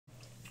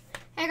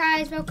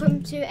guys,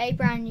 welcome to a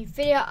brand new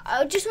video.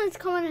 I just wanted to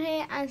come on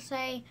here and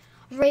say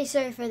I'm really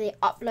sorry for the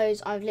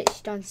uploads. I've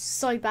literally done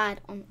so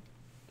bad on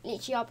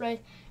upload.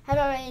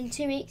 Haven't uploaded in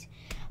 2 weeks.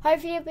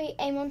 Hopefully there'll be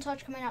a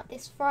montage coming out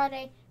this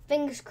Friday.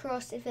 Fingers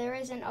crossed. If there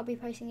isn't, I'll be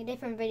posting a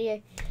different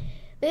video.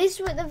 But this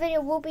is what the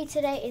video will be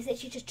today, is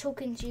literally just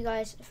talking to you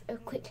guys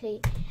quickly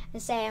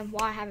and saying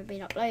why I haven't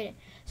been uploading.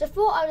 So I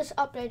thought I would just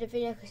upload a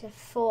video because I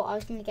thought I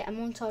was going to get a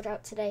montage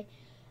out today.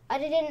 I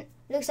didn't.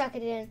 Looks like I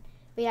didn't.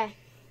 But yeah.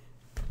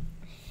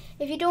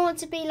 If you don't want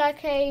to be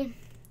like a,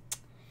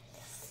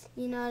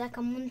 like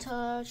a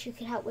montage, you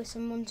can help with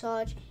some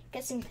montage,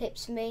 get some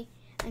clips for me,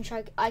 and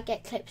I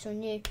get clips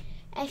on you.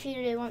 If you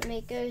really want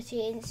me, go to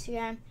your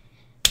Instagram,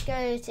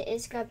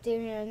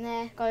 doing it on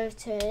there, go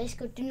to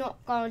Discord. Do not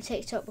go on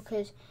TikTok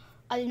because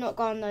I do not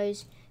go on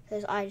those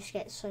because I just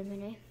get so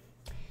many.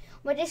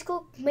 My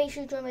Discord, make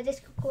sure you join my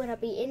Discord call and I'll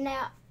be in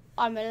there.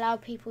 I'm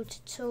allowed people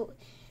to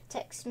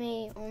text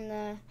me on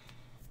there,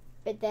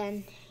 but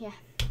then, yeah.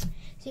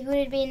 So if you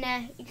want to be in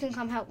there, you can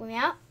come help me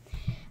out.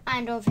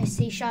 And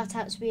obviously shout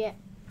outs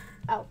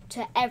out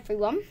to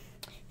everyone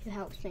who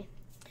helps me.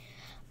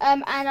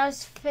 And I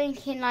was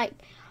thinking and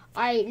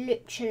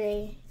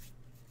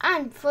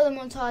for the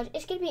montage,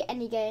 it's going to be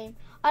any game.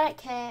 I don't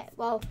care.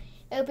 Well,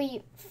 it'll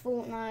be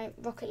Fortnite,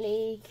 Rocket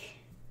League,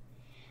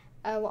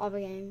 what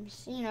other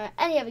games?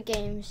 Any other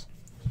games.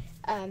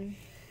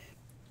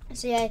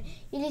 So yeah,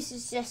 you leave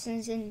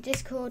suggestions in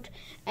Discord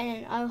and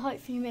then I'll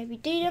hopefully maybe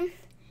do them.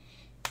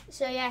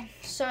 So yeah,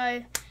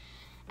 and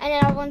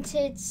then I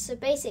wanted,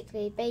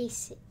 basically,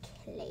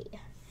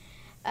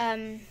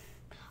 I've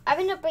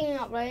ended up bringing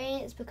uploading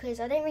it's because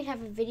I don't really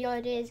have any video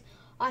ideas.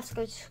 I have to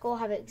go to school,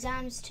 have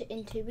exams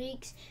in 2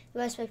 weeks. The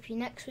worst supposed to be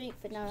next week,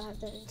 but now I have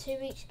them in 2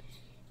 weeks.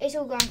 It's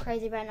all going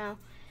crazy right now.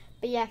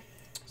 But yeah,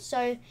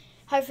 so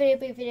hopefully there'll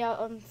be a video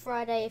on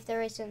Friday. If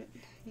there isn't,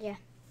 yeah,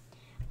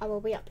 I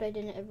will be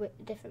uploading a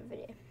different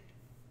video.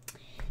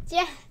 So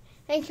yeah.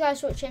 Thank you guys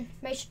for watching.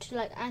 Make sure to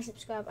like and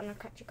subscribe, and I'll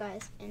catch you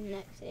guys in the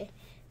next video.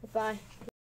 Goodbye.